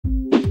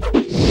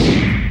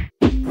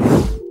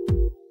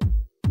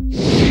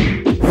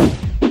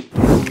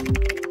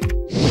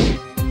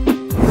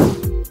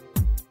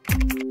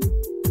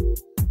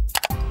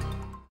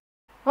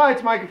Hi,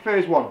 it's Mike at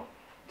Phase 1.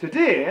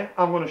 Today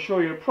I'm going to show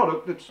you a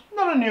product that's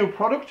not a new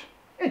product,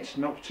 it's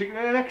not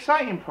particularly an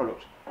exciting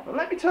product. But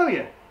let me tell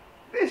you,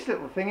 this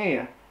little thing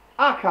here,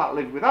 I can't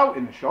live without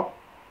in the shop.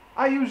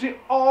 I use it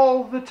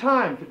all the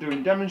time for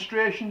doing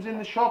demonstrations in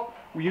the shop.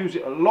 We use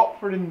it a lot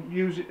for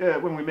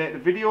when we make the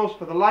videos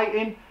for the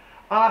lighting.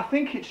 And I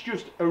think it's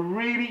just a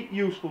really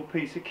useful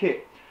piece of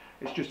kit.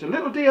 It's just a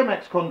little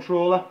DMX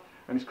controller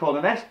and it's called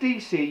an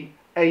SDC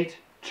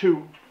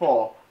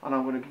 824. And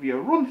I'm going to give you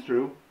a run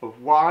through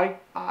of why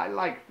I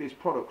like this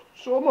product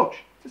so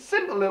much. It's a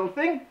simple little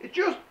thing, it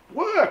just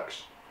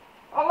works.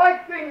 I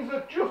like things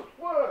that just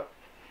work.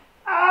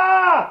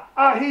 Ah,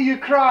 I hear you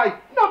cry,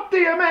 not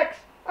DMX.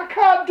 I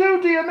can't do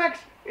DMX,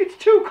 it's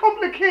too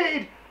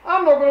complicated.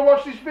 I'm not going to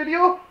watch this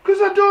video because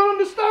I don't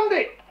understand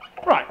it.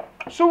 Right,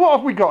 so what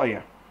have we got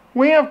here?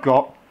 We have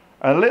got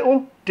a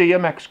little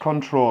DMX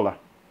controller.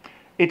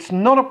 It's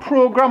not a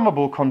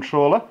programmable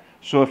controller.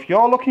 So if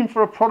you're looking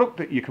for a product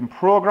that you can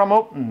program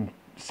up and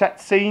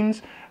set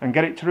scenes and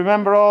get it to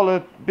remember all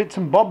the bits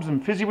and bobs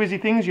and fizzy-wizzy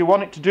things you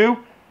want it to do,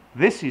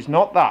 this is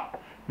not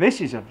that.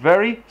 This is a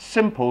very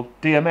simple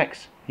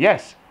DMX.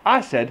 Yes,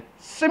 I said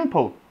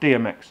simple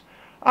DMX.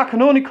 I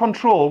can only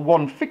control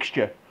one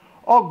fixture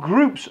or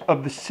groups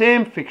of the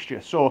same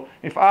fixture. So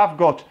if I've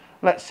got,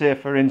 let's say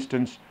for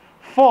instance,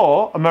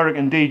 4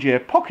 American DJ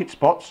pocket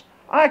spots,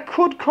 I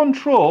could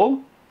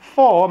control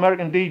 4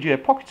 American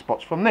DJ pocket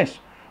spots from this.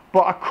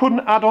 But I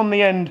couldn't add on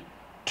the end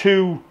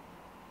 2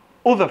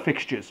 other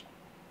fixtures.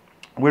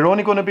 We're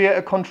only going to be able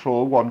to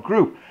control one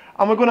group,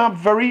 and we're going to have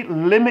very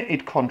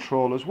limited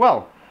control as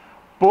well.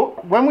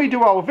 But when we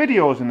do our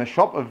videos in the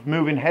shop of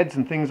moving heads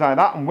and things like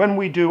that, and when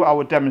we do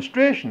our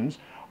demonstrations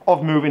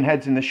of moving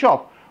heads in the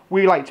shop,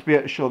 we like to be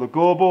able to show the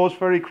gobos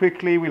very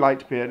quickly, we like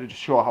to be able to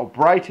show how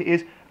bright it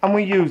is, and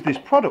we use this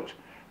product.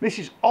 This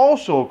is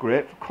also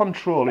great for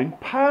controlling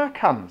power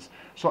cans.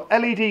 So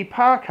LED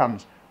power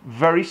cans,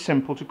 very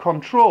simple to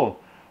control,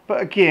 but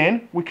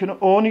again we can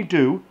only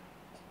do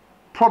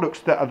products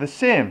that are the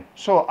same.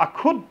 So I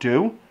could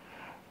do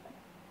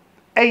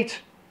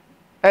 8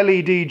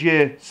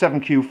 LEDJ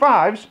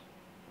 7Q5s,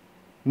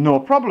 no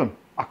problem,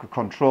 I could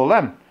control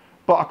them,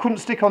 but I couldn't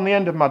stick on the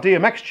end of my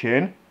DMX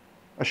chain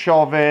a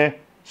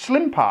Chauvet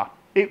slim part.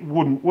 It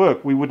wouldn't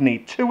work, we would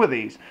need 2 of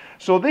these.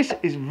 So this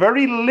is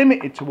very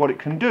limited to what it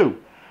can do.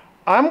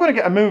 I'm going to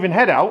get a moving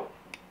head out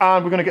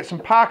and we're going to get some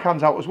power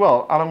cans out as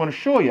well, and I'm going to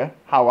show you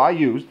how I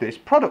use this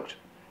product.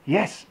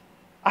 Yes,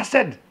 I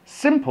said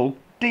simple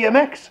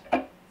DMX.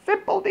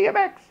 Simple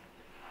DMX.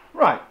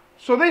 Right,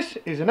 so this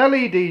is an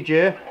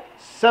LEDJ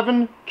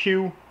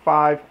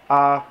 7Q5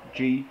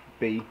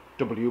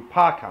 RGBW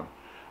power can,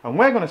 and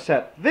we're going to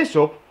set this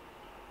up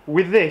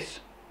with this,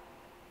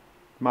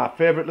 my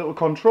favourite little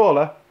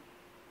controller,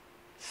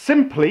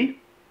 simply,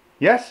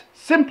 yes,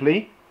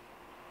 simply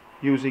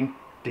using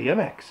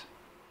DMX.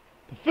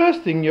 The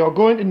first thing you're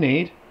going to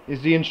need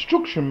is the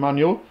instruction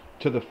manual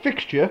to the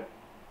fixture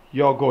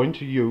you're going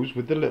to use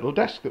with the little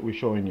desk that we're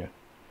showing you.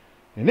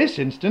 In this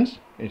instance,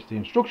 it's the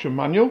instruction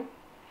manual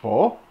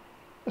for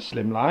a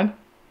slimline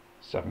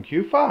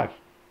 7Q5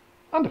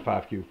 and a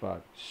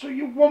 5Q5. So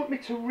you want me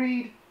to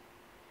read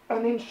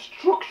an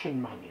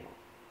instruction manual?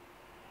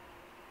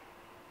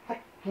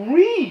 Like,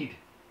 read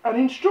an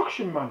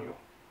instruction manual?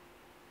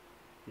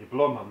 You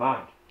blow my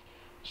mind.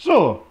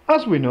 So,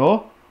 as we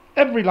know,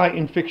 every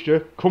lighting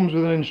fixture comes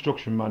with an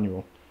instruction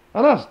manual,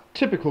 and as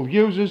typical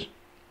users,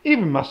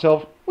 even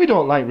myself, we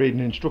don't like reading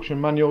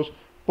instruction manuals,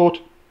 but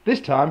this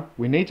time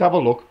we need to have a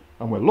look,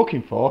 and we're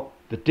looking for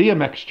the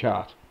DMX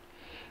chart.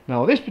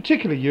 Now this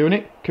particular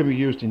unit can be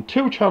used in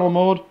 2-channel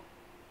mode,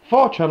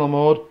 4-channel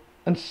mode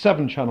and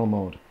 7-channel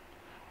mode.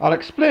 I'll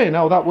explain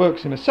how that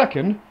works in a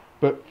second,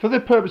 but for the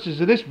purposes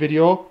of this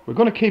video we're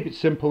going to keep it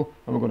simple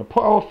and we're going to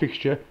put our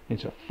fixture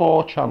into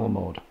 4-channel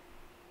mode.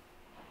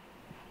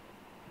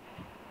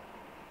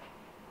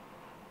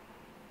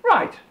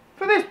 Right,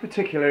 for this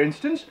particular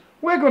instance,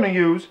 we're going to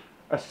use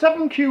a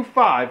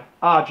 7Q5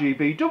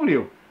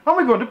 RGBW and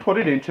we're going to put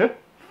it into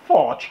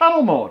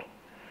 4-channel mode.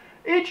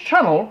 Each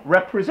channel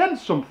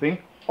represents something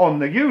on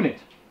the unit.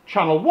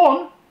 Channel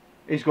 1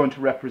 is going to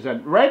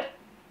represent red,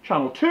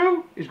 channel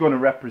 2 is going to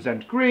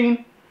represent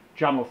green,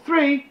 channel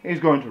 3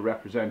 is going to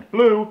represent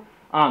blue,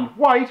 and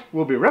white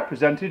will be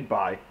represented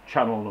by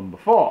channel number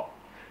 4.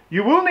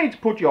 You will need to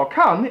put your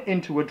can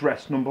into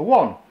address number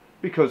 1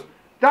 because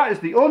that is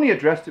the only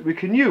address that we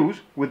can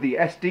use with the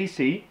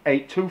SDC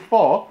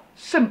 824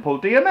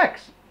 Simple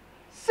DMX.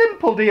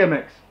 Simple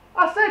DMX.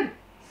 I said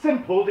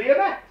Simple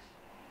DMX.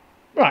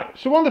 Right,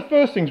 so one of the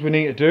first things we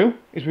need to do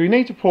is we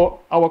need to put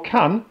our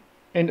can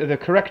into the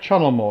correct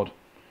channel mode.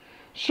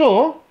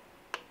 So,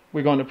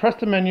 we're going to press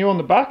the menu on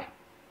the back.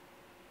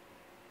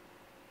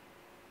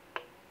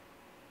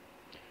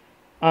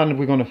 And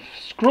we're going to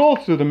scroll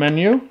through the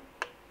menu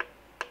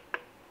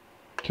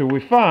till we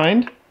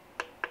find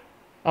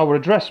our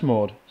address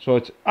mode. So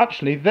it's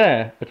actually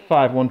there at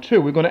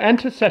 512. We're going to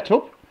enter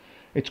setup.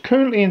 It's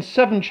currently in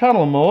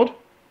 7-channel mode.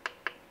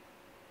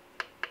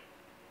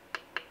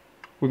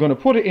 We're going to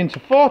put it into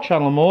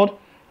 4-channel mode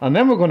and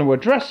then we're going to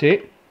address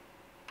it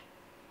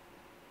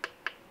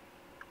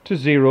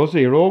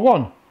to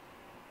 001.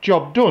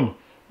 Job done.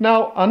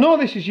 Now, I know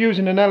this is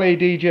using an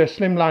LEDJ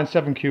Slimline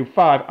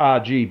 7Q5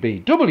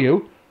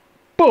 RGBW,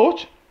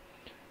 but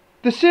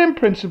the same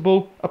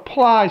principle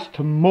applies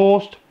to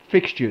most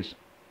fixtures.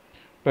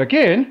 But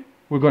again,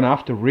 we're going to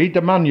have to read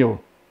the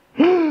manual.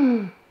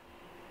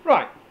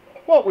 Right,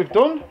 what we've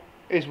done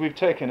is we've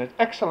taken an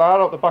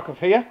XLR out the back of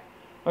here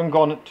and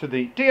gone to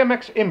the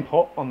DMX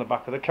input on the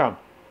back of the can.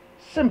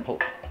 Simple.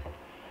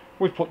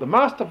 We've put the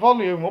master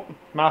volume up,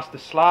 master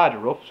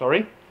slider up,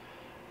 sorry,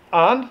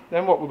 and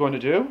then what we're going to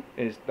do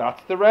is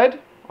that's the red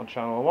on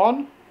channel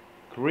 1,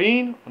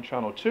 green on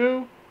channel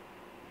 2,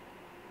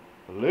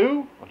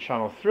 blue on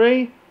channel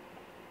 3,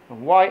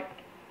 and white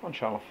on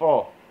channel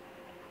 4.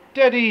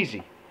 Dead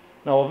easy.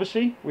 Now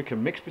obviously we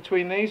can mix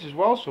between these as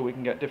well, so we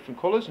can get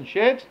different colours and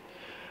shades.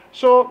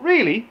 So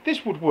really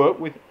this would work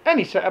with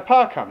any set of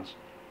power cans.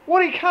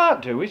 What you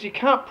can't do is you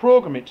can't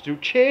program it to do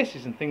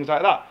chases and things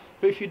like that.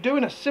 But if you're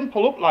doing a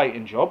simple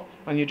uplighting job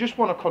and you just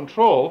want to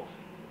control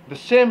the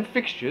same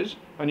fixtures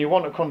and you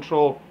want to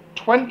control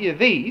 20 of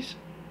these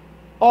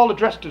all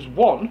addressed as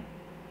one,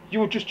 you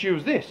would just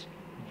use this.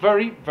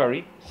 Very,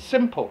 very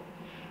simple.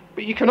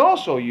 But you can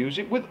also use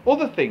it with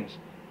other things.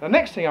 The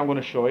next thing I'm going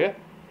to show you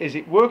is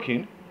it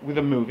working with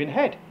a moving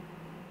head.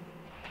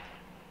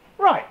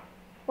 Right,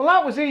 well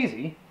that was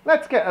easy.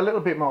 Let's get a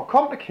little bit more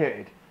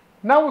complicated.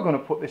 Now we're going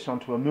to put this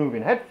onto a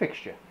moving head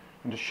fixture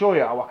and to show you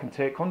how I can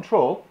take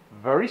control,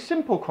 very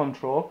simple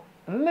control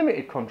and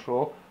limited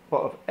control,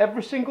 but of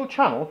every single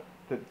channel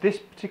that this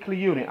particular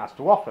unit has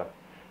to offer.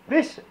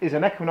 This is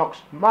an Equinox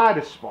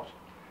Midas spot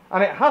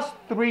and it has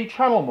 3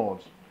 channel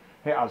modes.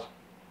 It has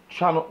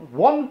channel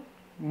 1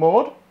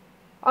 mode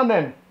and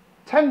then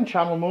 10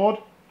 channel mode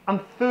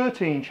and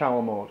 13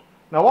 channel mode.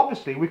 Now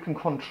obviously we can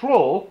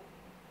control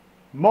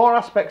more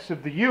aspects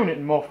of the unit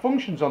and more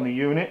functions on the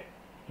unit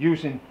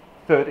using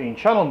 13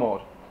 channel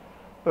mode.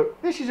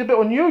 But this is a bit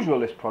unusual,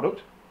 this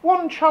product.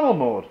 1 channel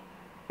mode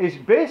is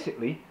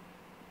basically,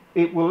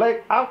 it will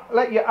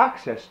let you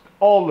access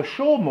all the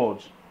show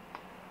modes.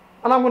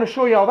 And I'm going to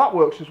show you how that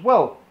works as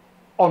well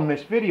on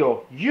this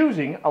video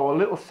using our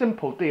little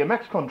simple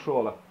DMX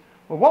controller.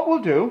 Well, what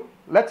we'll do,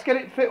 let's get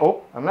it fit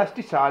up and let's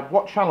decide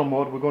what channel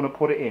mode we're going to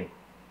put it in.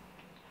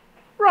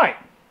 Right,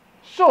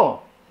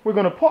 so we're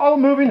going to put our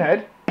moving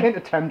head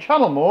into 10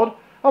 channel mode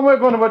and we're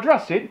going to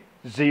address it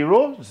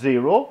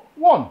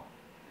 001.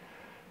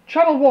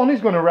 Channel 1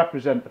 is going to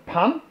represent the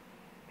pan,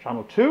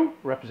 channel 2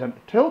 represent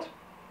the tilt,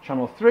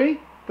 channel 3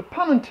 the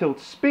pan and tilt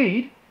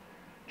speed,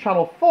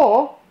 channel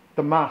 4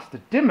 the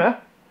master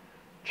dimmer,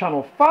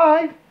 channel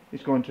 5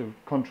 is going to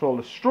control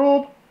the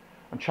strobe,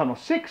 and channel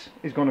 6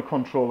 is going to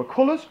control the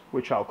colours,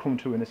 which I'll come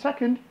to in a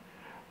second,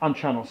 and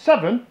channel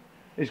 7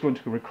 is going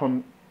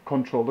to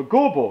control the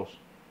gobos.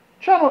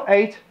 Channel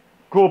 8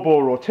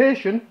 gobo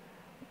rotation,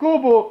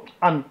 gobo,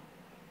 and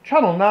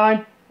channel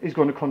 9 is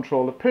going to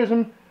control the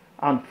prism,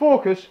 and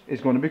focus is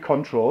going to be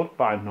controlled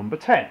by number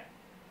 10.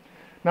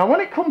 Now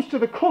when it comes to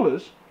the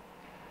colours,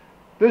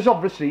 there's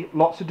obviously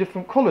lots of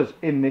different colours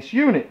in this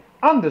unit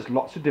and there's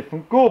lots of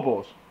different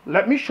gobos.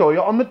 Let me show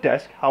you on the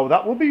desk how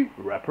that will be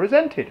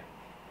represented.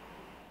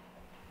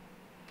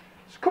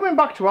 So coming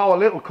back to our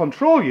little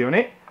control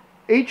unit,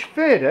 each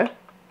fader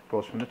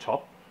goes from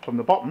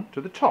the bottom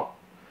to the top.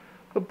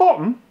 The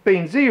bottom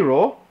being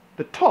 0,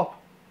 the top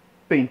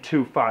being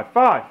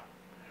 255.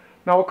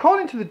 Now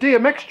according to the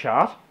DMX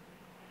chart,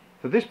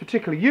 for this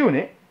particular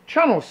unit,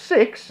 channel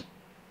 6,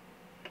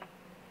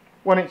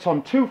 when it's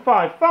on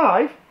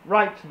 255,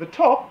 right to the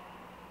top,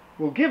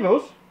 will give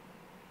us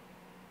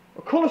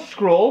a colour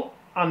scroll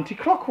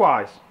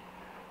anti-clockwise.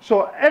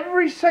 So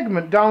every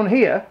segment down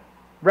here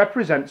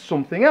represents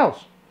something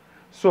else.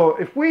 So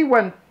if we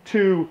went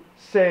to,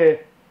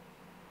 say,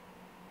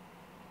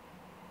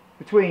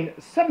 between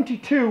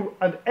 72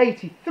 and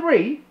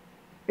 83,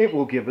 it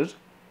will give us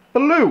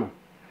blue.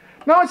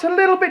 Now it's a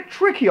little bit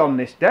tricky on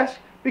this desk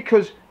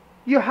because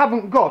you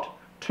haven't got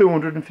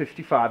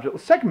 255 little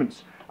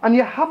segments and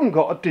you haven't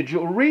got a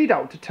digital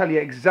readout to tell you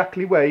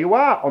exactly where you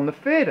are on the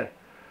fader.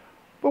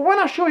 But when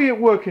I show you it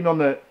working on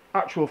the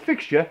actual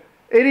fixture,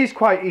 it is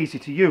quite easy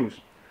to use.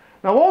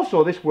 Now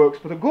also this works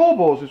for the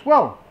gobos as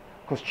well,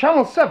 because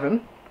channel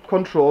 7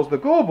 controls the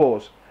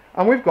gobos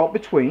and we've got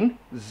between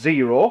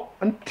 0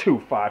 and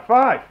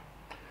 255.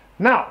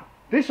 Now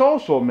this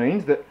also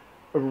means that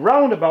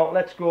around about,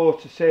 let's go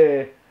to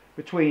say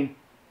between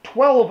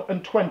 12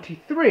 and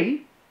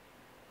 23,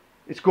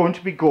 it's going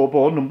to be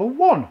gobo number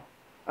 1.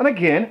 And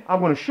again, I'm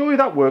going to show you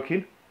that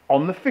working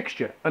on the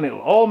fixture and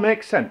it'll all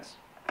make sense,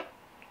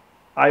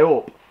 I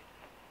hope.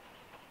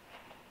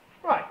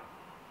 Right,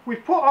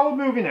 we've put our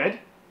moving head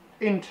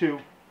into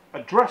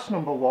address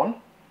number 1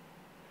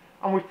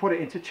 and we've put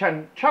it into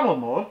channel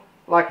mode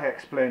like I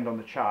explained on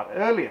the chart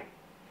earlier.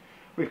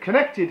 We've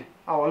connected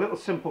our little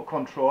simple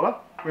controller.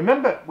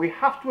 Remember, we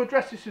have to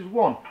address this as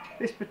 1.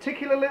 This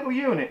particular little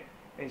unit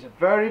is a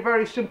very,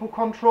 very simple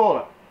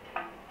controller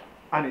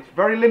and it's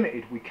very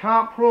limited. We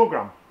can't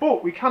program,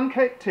 but we can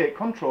take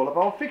control of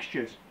our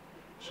fixtures.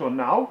 So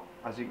now,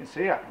 as you can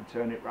see, I can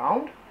turn it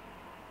round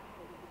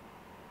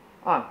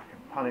and I can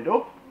pan it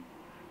up,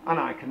 and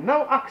I can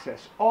now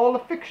access all the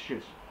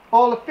fixtures,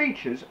 all the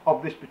features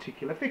of this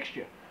particular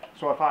fixture.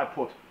 So if I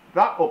put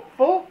that up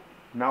full,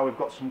 now we've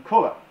got some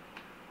colour.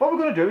 What we're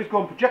going to do is go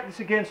and project this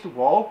against the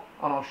wall,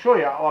 and I'll show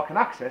you how I can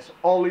access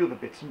all the other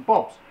bits and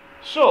bobs.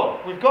 So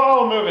we've got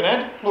our moving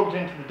head plugged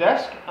into the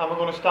desk, and we're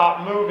going to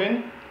start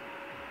moving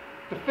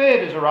the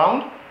faders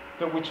around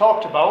that we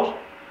talked about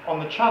on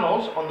the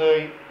channels on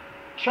the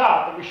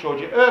chart that we showed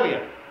you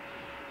earlier.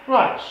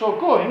 Right, so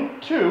going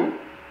to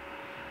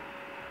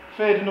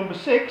fader number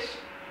 6,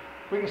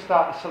 we can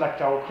start to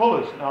select our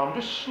colours. Now I'm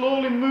just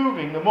slowly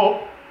moving them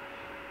up,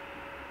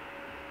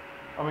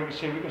 and we can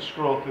see we can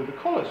scroll through the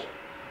colours.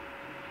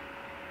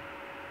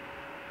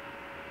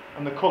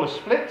 And the colour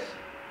splits,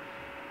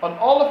 and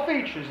all the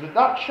features that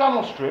that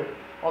channel strip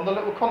on the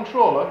little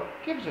controller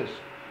gives us.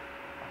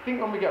 I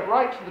think when we get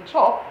right to the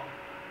top,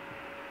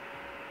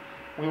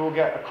 we will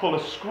get a colour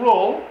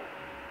scroll,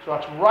 so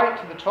that's right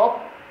to the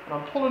top, and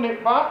I'm pulling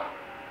it back,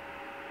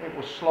 it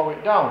will slow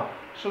it down.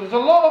 So there's a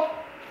lot of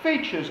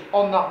features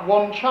on that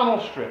one channel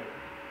strip,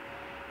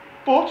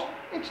 but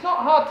it's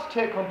not hard to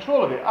take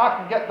control of it. I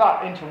can get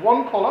that into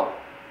one colour,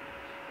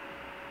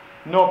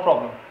 no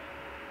problem.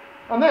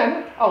 And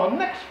then our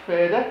next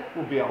fader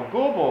will be our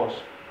gobos.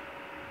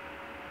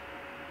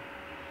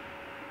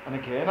 And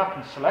again, I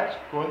can select,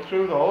 going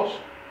through those,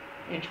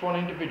 each one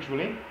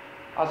individually.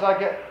 As I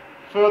get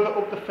further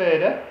up the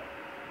fader,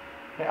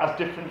 it has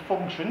different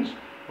functions,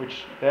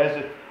 which there's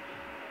a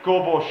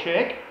gobo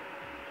shake.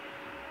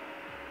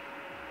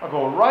 I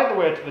go right the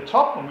way to the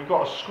top, and we've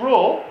got a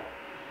scroll,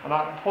 and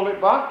I can pull it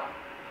back,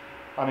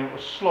 and it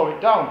will slow it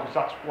down, because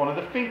that's one of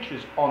the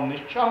features on this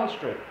channel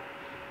strip.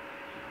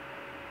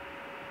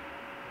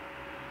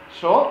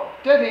 So,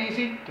 dead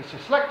easy to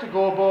select a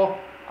gobo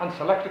and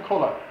select a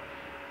colour.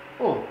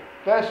 Oh,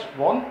 there's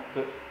one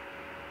that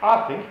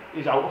I think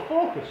is out of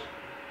focus.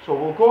 So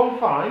we'll go and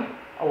find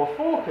our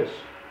focus.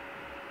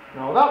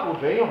 Now that will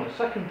be on the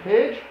second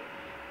page.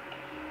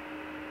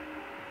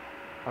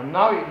 And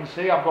now you can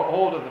see I've got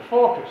hold of the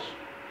focus.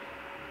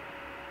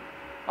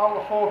 Out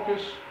of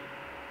focus.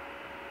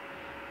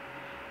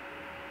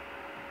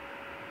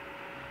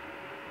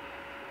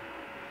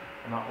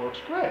 And that works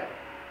great.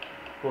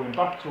 Going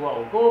back to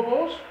our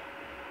gobos,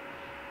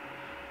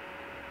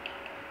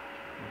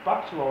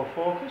 back to our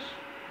focus.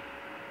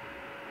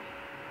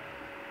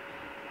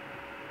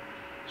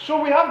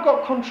 So we have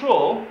got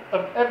control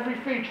of every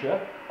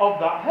feature of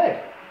that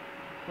head.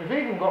 We've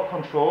even got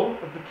control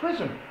of the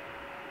prism.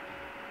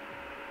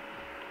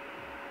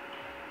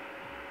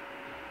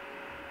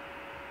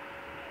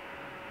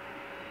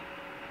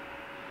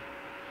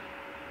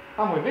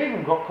 And we've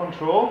even got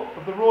control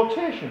of the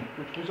rotation,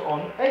 which was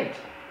on 8.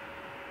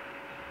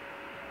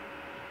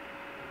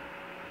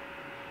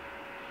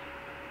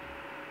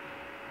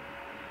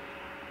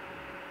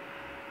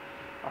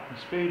 I can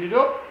speed it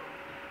up,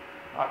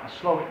 I can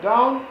slow it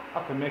down,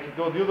 I can make it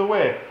go the other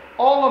way.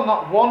 All on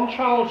that one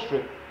channel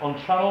strip on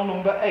channel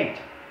number 8.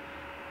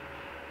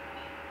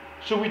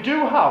 So we do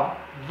have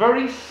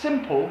very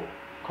simple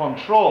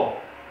control.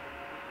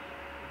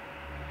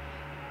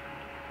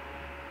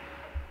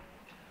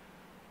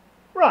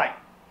 Right,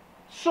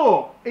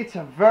 so it's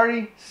a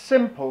very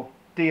simple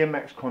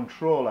DMX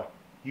controller.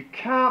 You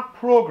can't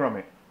program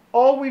it.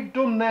 All we've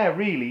done there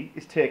really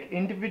is take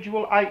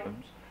individual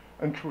items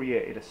and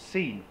created a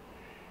scene.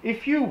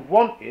 If you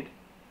wanted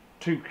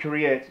to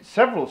create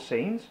several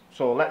scenes,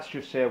 so let's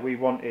just say we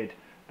wanted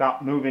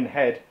that moving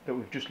head that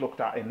we've just looked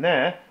at in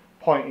there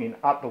pointing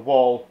at the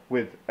wall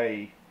with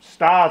a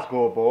stars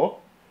gobo,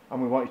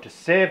 and we wanted to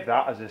save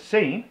that as a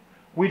scene,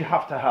 we'd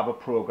have to have a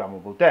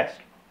programmable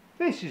desk.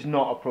 This is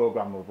not a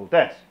programmable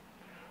desk.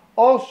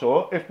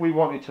 Also, if we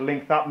wanted to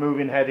link that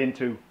moving head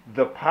into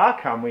the par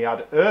cam we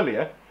had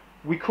earlier,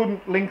 we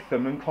couldn't link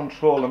them and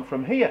control them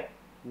from here.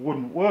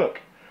 Wouldn't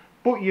work.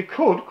 But you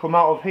could come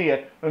out of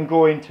here and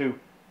go into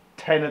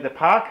 10 of the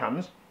par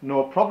cams,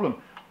 no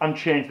problem, and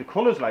change the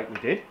colours like we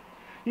did.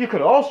 You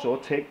could also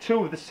take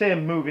 2 of the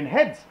same moving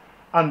heads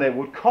and they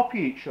would copy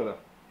each other.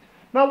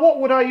 Now what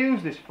would I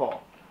use this for?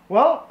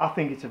 Well, I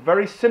think it's a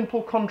very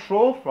simple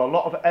control for a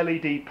lot of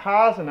LED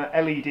pars and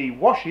LED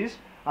washes.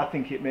 I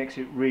think it makes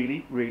it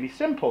really, really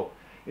simple.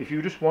 If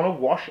you just want to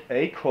wash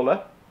a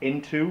colour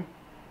into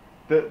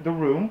the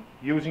room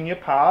using your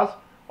pars,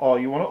 or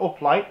you want to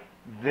uplight,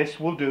 this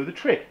will do the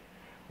trick.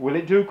 Will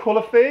it do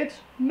colour fades?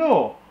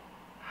 No.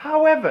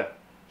 However,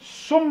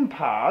 some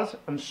pars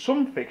and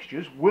some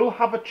fixtures will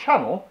have a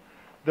channel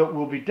that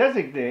will be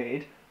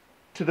designated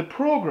to the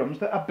programs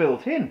that are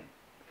built in.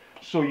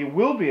 So you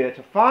will be able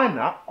to find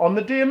that on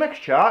the DMX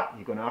chart.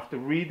 You're going to have to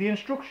read the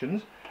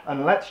instructions,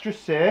 and let's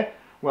just say,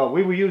 well,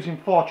 we were using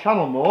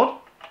 4-channel mode,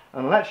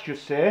 and let's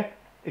just say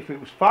if it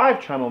was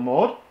 5-channel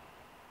mode,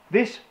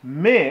 this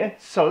may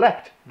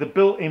select the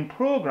built-in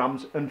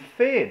programs and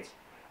fades,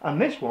 and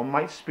this one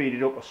might speed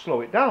it up or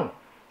slow it down.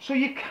 So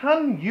you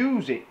can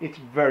use it. It's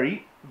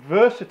very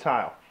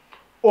versatile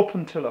up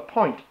until a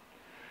point.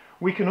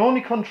 We can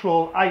only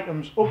control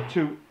items up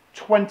to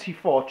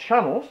 24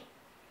 channels,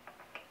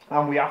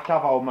 and we have to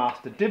have our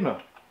master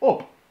dimmer.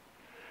 up.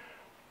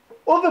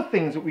 Other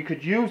things that we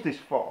could use this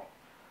for,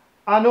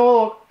 I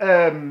know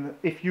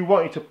if you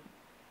wanted to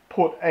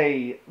put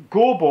a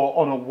gobo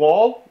on a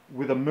wall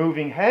with a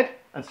moving head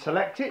and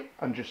select it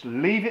and just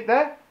leave it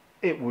there,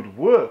 it would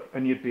work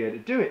and you'd be able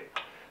to do it.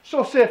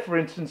 So say for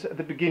instance at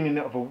the beginning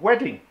of a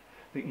wedding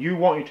that you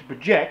wanted to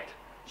project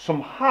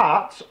some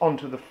hearts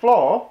onto the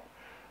floor.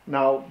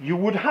 Now you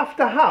would have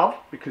to have,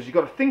 because you've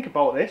got to think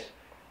about this,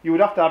 you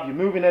would have to have your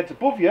moving heads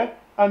above you,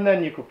 and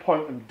then you could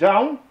point them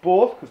down,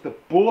 both, because they're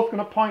both going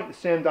to point the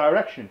same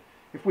direction.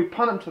 If we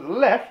pan them to the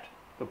left,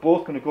 they're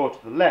both going to go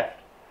to the left.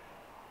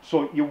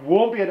 So you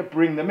won't be able to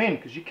bring them in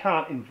because you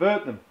can't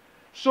invert them.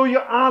 So you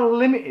are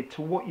limited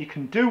to what you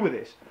can do with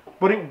this,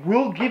 but it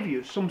will give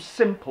you some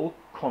simple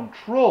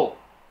control.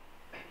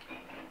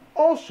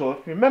 Also,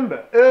 if you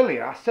remember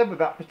earlier, I said with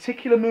that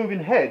particular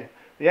moving head,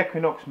 the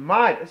Equinox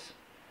Midas,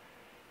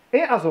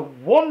 it has a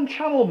one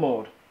channel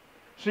mode.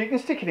 So you can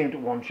stick it into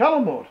one channel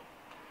mode.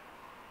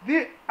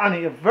 And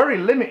you have very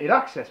limited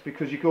access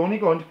because you're only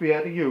going to be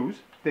able to use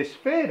this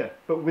fader.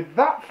 But with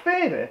that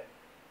fader,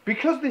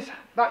 because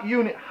that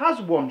unit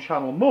has one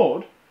channel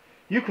mode,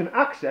 you can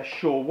access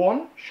show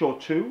 1, show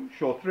 2,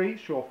 show 3,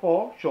 show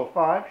 4, show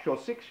 5, show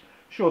 6,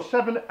 show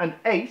 7 and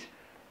 8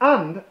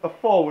 and a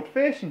forward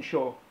facing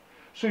show.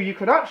 So you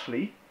could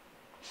actually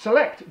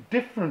select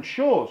different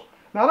shows.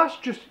 Now that's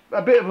just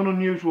a bit of an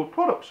unusual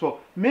product, so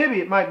maybe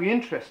it might be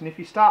interesting if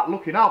you start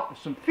looking out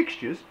for some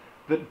fixtures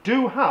that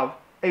do have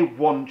a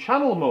one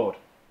channel mode.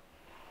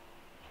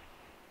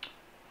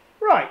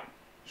 Right,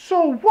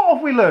 so what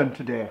have we learned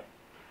today?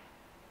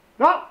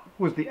 That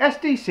was the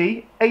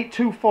SDC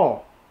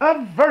 824,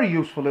 a very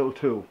useful little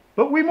tool,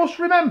 but we must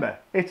remember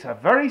it's a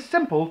very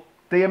simple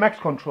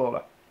DMX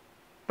controller.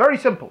 Very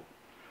simple.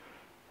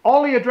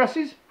 All the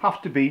addresses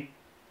have to be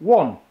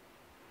 1.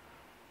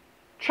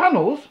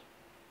 Channels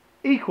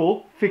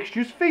equal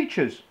fixtures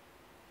features.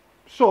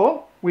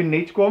 So we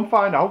need to go and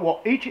find out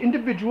what each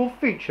individual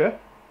feature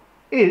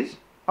is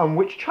and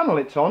which channel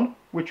it's on,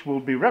 which will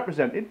be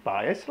represented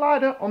by a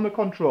slider on the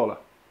controller.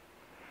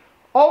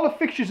 All the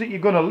fixtures that you're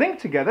going to link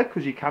together,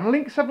 because you can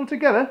link several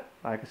together,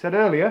 like I said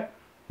earlier,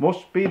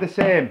 must be the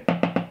same.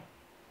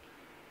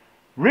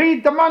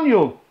 Read the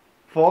manual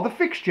for the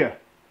fixture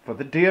for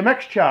the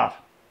DMX chart.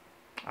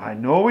 I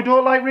know we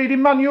don't like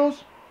reading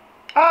manuals.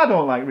 I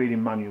don't like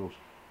reading manuals.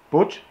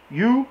 But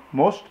you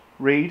must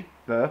read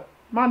the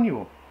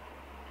manual.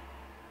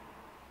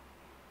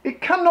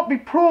 It cannot be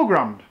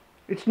programmed.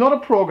 It's not a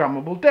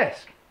programmable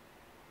desk.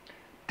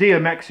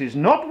 DMX is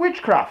not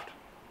witchcraft.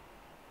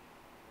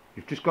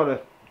 You've just got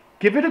to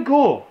give it a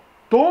go.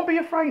 Don't be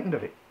frightened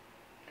of it.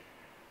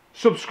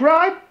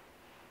 Subscribe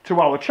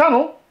to our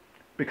channel,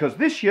 because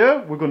this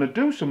year we're going to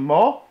do some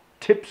more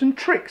tips and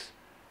tricks.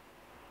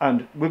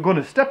 And we're going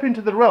to step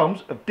into the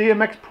realms of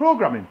DMX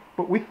programming.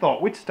 But we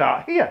thought we'd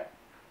start here.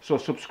 So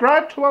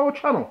subscribe to our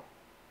channel.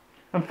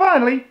 And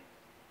finally,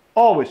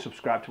 always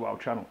subscribe to our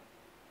channel.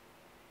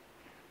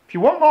 If you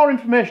want more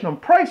information on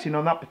pricing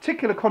on that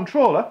particular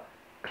controller,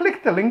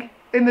 click the link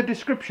in the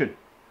description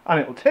and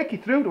it will take you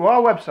through to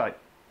our website.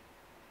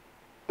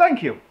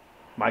 Thank you.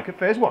 Mike at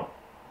Phase 1.